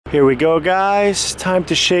Here we go, guys. Time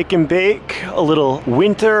to shake and bake. A little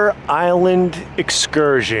winter island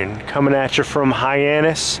excursion coming at you from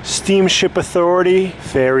Hyannis. Steamship Authority.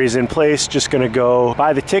 Ferry's in place. Just gonna go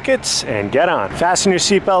buy the tickets and get on. Fasten your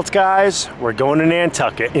seatbelts, guys. We're going to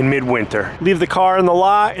Nantucket in midwinter. Leave the car in the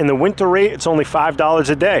lot. In the winter rate, it's only $5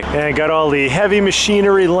 a day. And I got all the heavy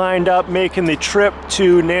machinery lined up making the trip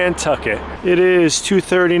to Nantucket. It is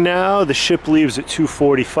 2:30 now. The ship leaves at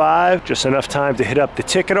 2:45. Just enough time to hit up the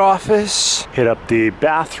ticket office, hit up the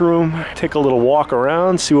bathroom, take a little walk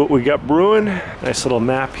around, see what we got brewing. Nice little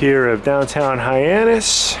map here of downtown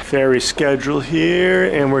Hyannis. Ferry schedule here,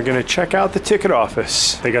 and we're gonna check out the ticket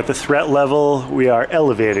office. They got the threat level. We are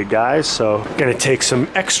elevated, guys, so gonna take some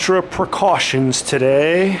extra precautions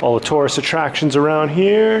today. All the tourist attractions around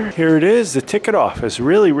here. Here it is, the ticket office.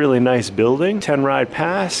 Really, really nice building. 10 ride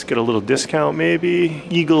pass, get a little discount maybe.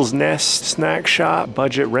 Eagle's Nest snack shop,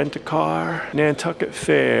 budget rent-a-car. Nantucket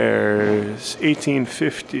fares,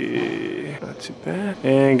 $18.50. Not too bad.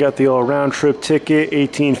 And got the all round trip ticket,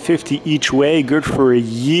 $18.50 each way. Good for a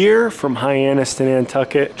year from Hyannis to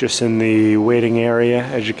Nantucket. Just in the waiting area,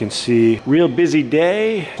 as you can see. Real busy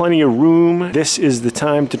day, plenty of room. This is the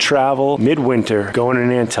time to travel midwinter, going to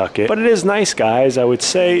Nantucket. But it is nice, guys. I would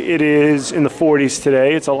say it is in the 40s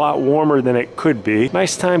today. It's a lot warmer than it could be.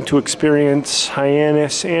 Nice time to experience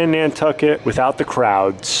Hyannis and Nantucket without the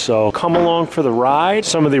crowds. So come along for the ride.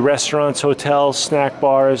 Some of the restaurants, hotels, snack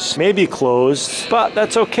bars may be closed, but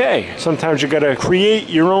that's okay. Sometimes you gotta create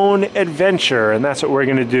your own adventure, and that's what we're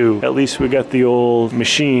gonna do. At least we got the old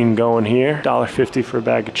machine going here. $1.50 for a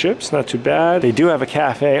bag of chips, not too bad. They do have a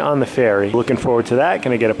cafe on the ferry. Looking forward to that.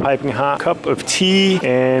 Gonna get a piping hot cup of tea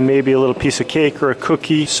and maybe a little piece of cake or a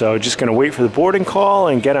cookie. So just gonna wait for the boarding call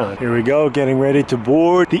and get on. Here we go, getting ready to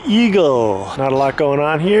board the Eagle. Not a lot going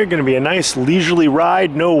on here. Gonna be a nice leisurely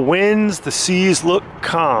ride, no winds. The seas look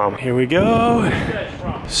calm. Here we go.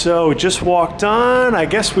 So just walked on. I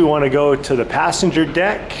guess we want to go to the passenger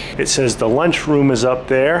deck. It says the lunchroom is up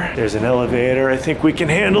there. There's an elevator. I think we can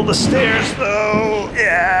handle the stairs though.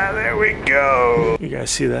 Yeah, there we go. You guys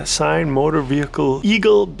see that sign? Motor vehicle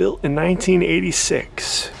Eagle, built in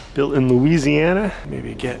 1986. Built in Louisiana.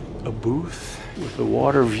 Maybe get a booth with a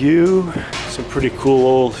water view. Some pretty cool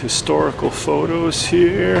old historical photos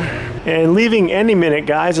here. And leaving any minute,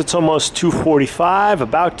 guys. It's almost 2:45.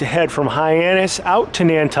 About to head from Hyannis out to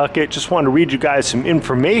Nantucket. Just wanted to read you guys some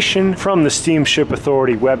information from the Steamship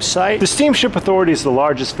Authority website. The Steamship Authority is the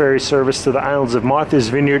largest ferry service to the islands of Martha's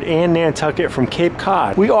Vineyard and Nantucket from Cape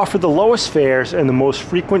Cod. We offer the lowest fares and the most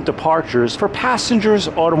frequent departures for passengers,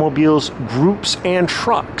 automobiles, groups, and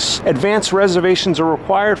trucks. Advanced reservations are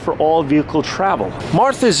required for all vehicle travel.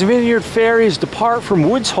 Martha's Vineyard ferries depart from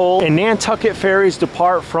Woods Hole and Nantucket ferries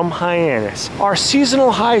depart from Hyannis. Our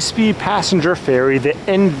seasonal high-speed passenger ferry, the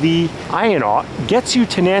NV Hyannis, gets you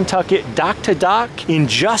to Nantucket dock to dock in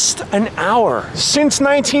just an hour. Since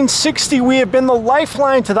 1960, we have been the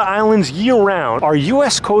lifeline to the islands year-round. Our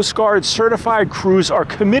U.S. Coast Guard certified crews are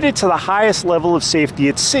committed to the highest level of safety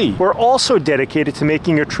at sea. We're also dedicated to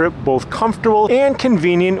making your trip both comfortable and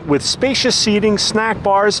convenient with spacious seating, snack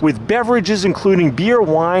bars, with beverages including beer,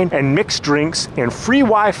 wine, and mixed drinks, and free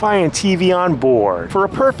Wi-Fi and TV on board. For a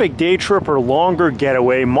perfect day trip or longer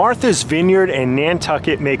getaway, Martha's Vineyard and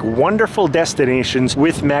Nantucket make wonderful destinations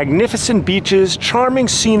with magnificent beaches, charming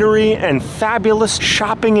scenery, and fabulous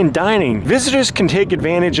shopping and dining. Visitors can take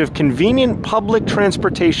advantage of convenient public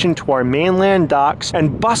transportation to our mainland docks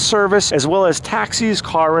and bus service, as well as taxis,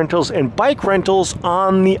 car rentals, and bike rentals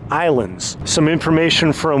on the islands. Some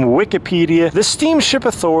information from Wikipedia. The Steamship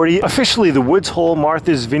Authority, officially the Woods Hole,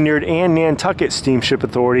 Martha's Vineyard, and Nantucket Steamship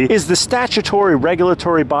Authority, is the statutory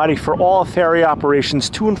regulatory body for all ferry operations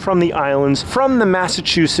to and from the islands from the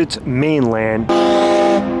Massachusetts mainland.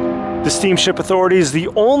 The Steamship Authority is the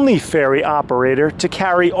only ferry operator to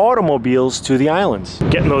carry automobiles to the islands.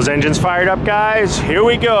 Getting those engines fired up, guys. Here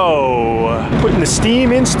we go. Putting the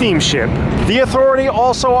steam in Steamship. The Authority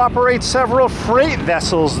also operates several freight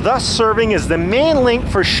vessels, thus serving as the main link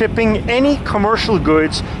for shipping any commercial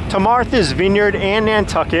goods to Martha's Vineyard and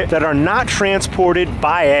Nantucket that are not transported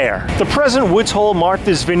by air. The present Woods Hole,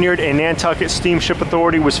 Martha's Vineyard, and Nantucket Steamship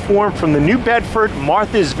Authority was formed from the New Bedford,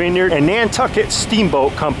 Martha's Vineyard, and Nantucket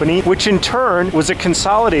Steamboat Company, which in turn was a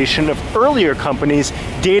consolidation of earlier companies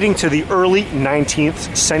dating to the early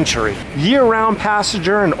 19th century. Year-round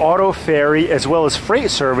passenger and auto ferry as well as freight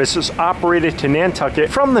services operated to Nantucket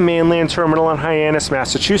from the mainland terminal in Hyannis,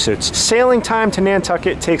 Massachusetts. Sailing time to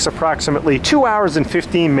Nantucket takes approximately 2 hours and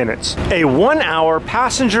 15 minutes. A 1-hour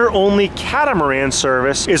passenger-only catamaran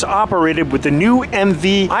service is operated with the new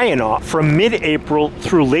MV Hyannis from mid-April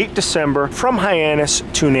through late December from Hyannis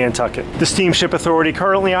to Nantucket. The Steamship Authority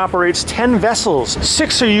currently operates 10 vessels.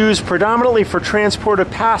 6 are used predominantly for transport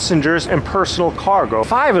of passengers and personal cargo.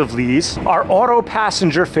 5 of these are auto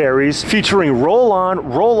passenger ferries featuring roll-on,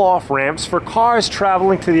 roll-off ramps for cars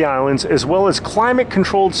traveling to the islands, as well as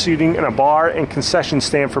climate-controlled seating in a bar and concession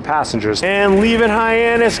stand for passengers. And leaving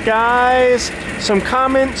Hyannis, guys, some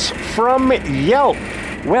comments from Yelp.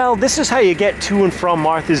 Well, this is how you get to and from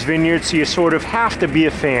Martha's Vineyard, so you sort of have to be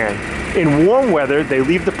a fan. In warm weather, they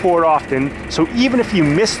leave the port often, so even if you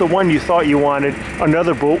miss the one you thought you wanted,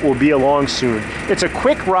 another boat will be along soon. It's a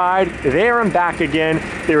quick ride, there and back again.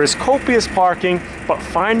 There is copious parking, but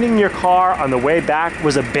finding your car on the way back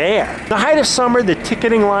was a bear. The height of summer, the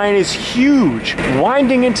ticketing line is huge,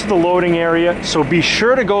 winding into the loading area, so be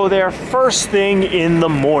sure to go there first thing in the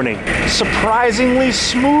morning. Surprisingly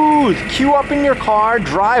smooth. Queue up in your car,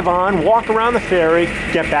 drive on, walk around the ferry,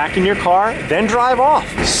 get back in your car, then drive off.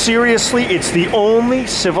 Seriously, it's the only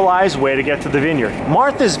civilized way to get to the vineyard.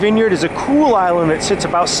 Martha's Vineyard is a cool island that sits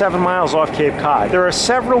about 7 miles off Cape Cod. There are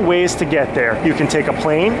several ways to get there. You can take a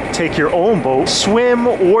plane, take your own boat, swim,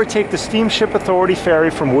 or take the Steamship Authority ferry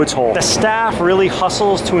from Woods Hole. The staff really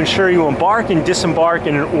hustles to ensure you embark and disembark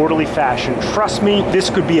in an orderly fashion. Trust me, this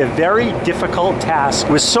could be a very difficult task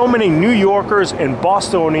with so many New Yorkers and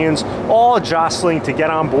Bostonians all jostling to get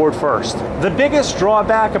on board first. The biggest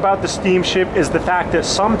drawback about the steamship is the fact that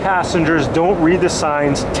some passengers don't read the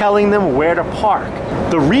signs telling them where to park.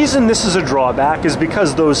 The reason this is a drawback is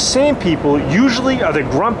because those same people usually are the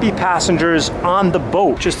grumpy passengers on the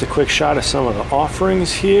boat. Just a quick shot of some of the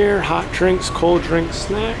offerings here. Hot drinks, cold drinks,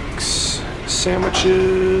 snacks,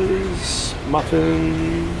 sandwiches,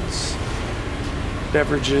 muffins,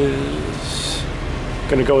 beverages.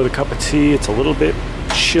 Gonna go with a cup of tea. It's a little bit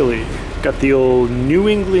chilly. Got the old New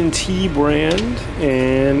England tea brand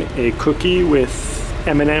and a cookie with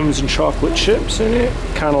M&Ms and chocolate chips in it.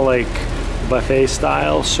 Kind of like buffet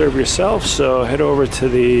style, serve yourself. So head over to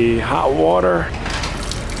the hot water.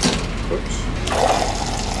 Oops.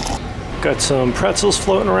 Got some pretzels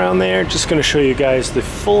floating around there. Just gonna show you guys the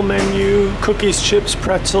full menu. Cookies, chips,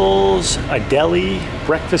 pretzels, a deli,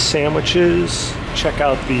 breakfast sandwiches. Check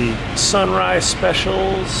out the sunrise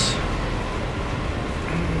specials.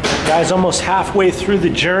 Guys, almost halfway through the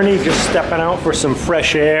journey, just stepping out for some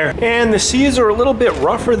fresh air. And the seas are a little bit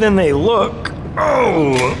rougher than they look.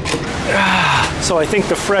 Oh! So I think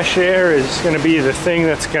the fresh air is going to be the thing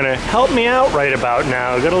that's going to help me out right about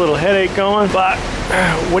now. Got a little headache going, but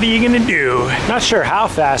what are you going to do? Not sure how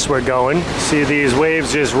fast we're going. See these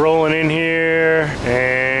waves just rolling in here,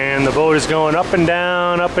 and the boat is going up and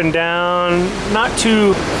down, up and down. Not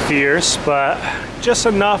too fierce, but just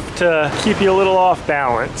enough to keep you a little off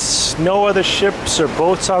balance. No other ships or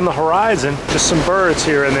boats on the horizon, just some birds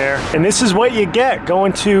here and there. And this is what you get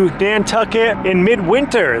going to Nantucket in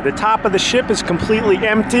midwinter. The top of the ship is completely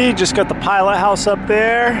empty, just got the pilot house up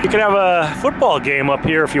there. You could have a football game up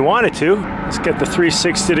here if you wanted to. Let's get the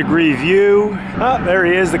 360-degree view. Oh, there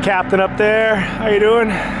he is, the captain up there. How you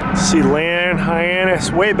doing? See land,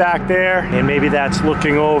 Hyannis way back there. And maybe that's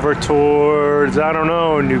looking over towards, I don't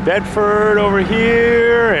know, New Bedford over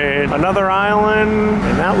here, and another island.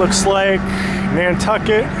 And that looks like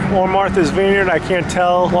Nantucket or Martha's Vineyard. I can't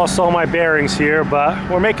tell, lost all my bearings here, but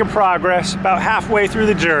we're making progress about halfway through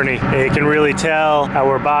the journey. You can really tell how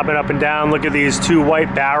we're bobbing up and down. Look at these 2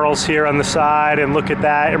 white barrels here on the side, and look at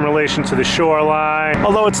that in relation to the shoreline.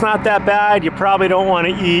 Although it's not that bad, you probably don't want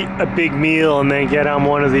to eat a big meal and then get on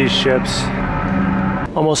one of these ships.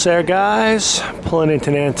 Almost there, guys. Pulling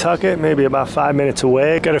into Nantucket, maybe about 5 minutes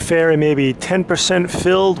away. Got a ferry maybe 10%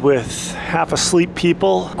 filled with half asleep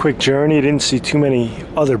people. Quick journey, didn't see too many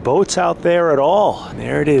other boats out there at all.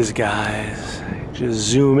 There it is, guys. Just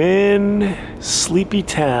zoom in. Sleepy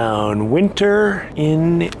town, winter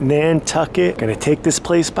in Nantucket. Gonna take this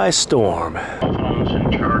place by storm. Phones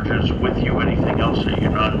and chargers with you, anything else that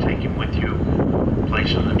you're not taking with you,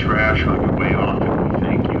 place in the trash on your way off, and we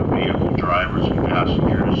thank you. Vehicle drivers and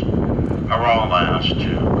passengers are all asked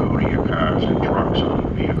to go to your cars and trucks on the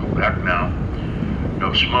vehicle deck now.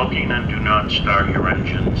 No smoking, and do not start your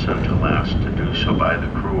engines until asked to do so by the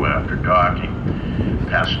crew after docking.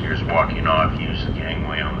 Passengers walking off, use the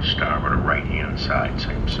gangway on the starboard or right-hand side,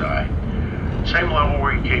 same side. Same level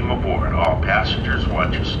where you came aboard. All passengers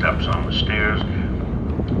watch your steps on the stairs.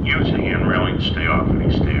 Use the hand railing to stay off any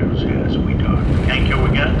stairs as we dock. Thank you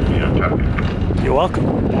again, Nantucket. You're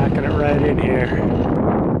welcome. Backing it right in here.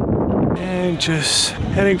 And just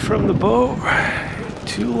heading from the boat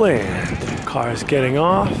to land. Cars getting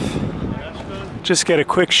off. Just get a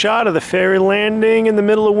quick shot of the ferry landing in the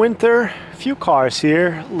middle of winter. A few cars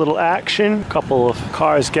here, a little action. A couple of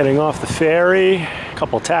cars getting off the ferry. A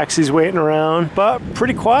couple taxis waiting around, but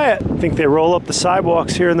pretty quiet. I think they roll up the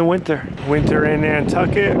sidewalks here in the winter. Winter in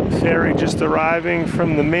Nantucket, ferry just arriving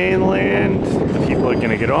from the mainland. The people are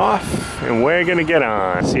gonna get off and we're gonna get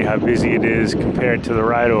on. See how busy it is compared to the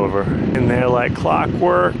ride over. And they're like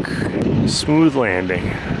clockwork, smooth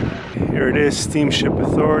landing. Here it is, Steamship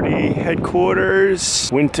Authority headquarters.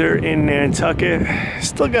 Winter in Nantucket.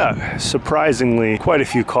 Still got, surprisingly, quite a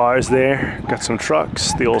few cars there. Got some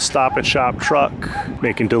trucks, the old Stop and Shop truck,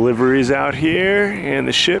 making deliveries out here, and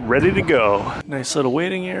the ship ready to go. Nice little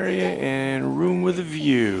waiting area and room with a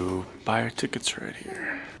view. Buy your tickets right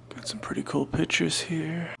here. Got some pretty cool pictures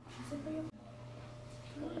here.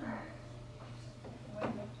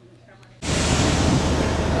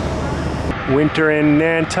 Winter in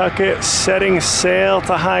Nantucket, setting sail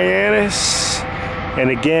to Hyannis. And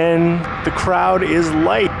again, the crowd is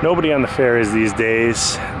light. Nobody on the ferries these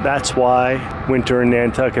days. That's why winter in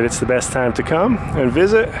Nantucket, it's the best time to come and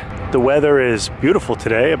visit. The weather is beautiful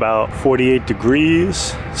today, about 48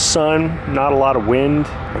 degrees, sun, not a lot of wind.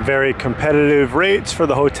 Very competitive rates for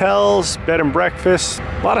the hotels, bed and breakfast.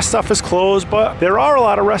 A lot of stuff is closed, but there are a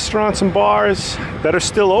lot of restaurants and bars that are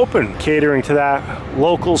still open, catering to that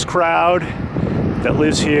locals crowd that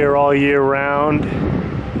lives here all year round.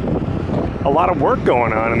 A lot of work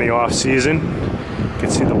going on in the off season. You can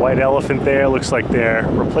see the white elephant there. Looks like they're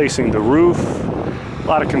replacing the roof. A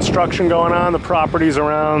lot of construction going on. The properties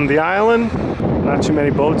around the island. Not too many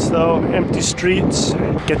boats though. Empty streets.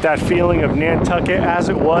 Get that feeling of Nantucket as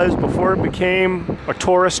it was before it became a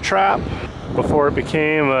tourist trap. Before it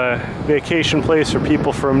became a vacation place for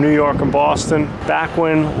people from New York and Boston. Back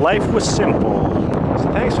when life was simple.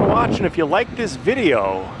 So thanks for watching. If you like this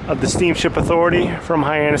video of the Steamship Authority from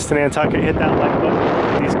Hyannis to Nantucket, hit that like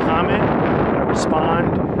button. Please comment. I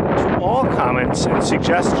respond to all comments and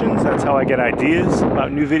suggestions. That's how I get ideas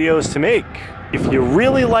about new videos to make. If you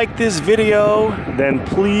really like this video, then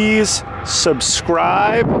please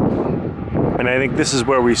subscribe. And I think this is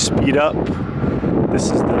where we speed up. This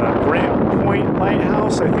is the Grant Point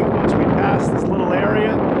Lighthouse. I think once we pass this little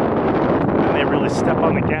area, and they really step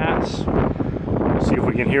on the gas. See if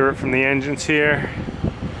we can hear it from the engines here.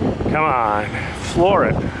 Come on, floor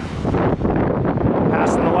it.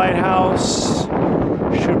 Passing the lighthouse.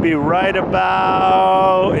 Should be right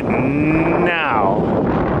about now.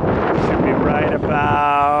 Should be right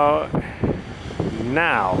about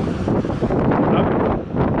now.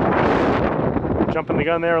 Oh. Jumping the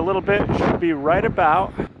gun there a little bit. Should be right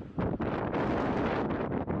about